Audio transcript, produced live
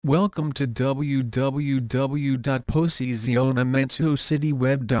Welcome to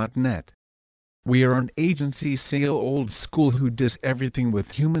www.posizionamentoCityWeb.net. We are an agency SEO old school who does everything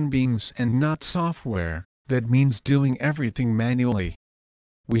with human beings and not software. That means doing everything manually.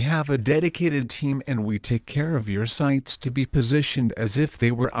 We have a dedicated team and we take care of your sites to be positioned as if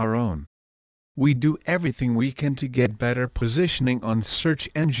they were our own. We do everything we can to get better positioning on search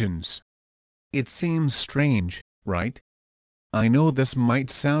engines. It seems strange, right? I know this might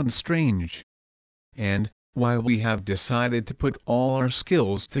sound strange. And, while we have decided to put all our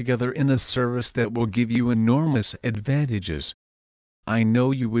skills together in a service that will give you enormous advantages, I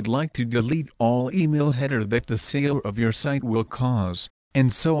know you would like to delete all email header that the SEO of your site will cause,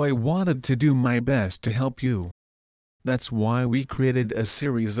 and so I wanted to do my best to help you. That's why we created a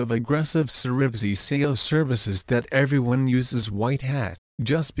series of aggressive Serivzi SEO services that everyone uses white hat.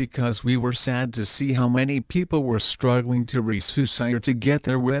 Just because we were sad to see how many people were struggling to resuscite or to get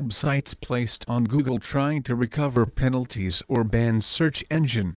their websites placed on Google trying to recover penalties or banned search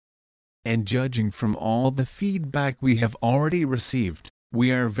engine. And judging from all the feedback we have already received,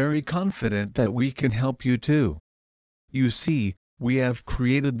 we are very confident that we can help you too. You see, we have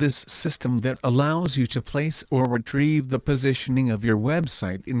created this system that allows you to place or retrieve the positioning of your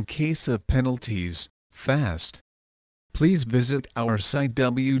website in case of penalties, fast. Please visit our site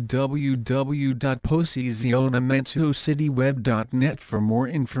www.posizionamentoCityWeb.net for more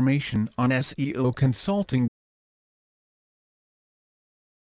information on SEO consulting.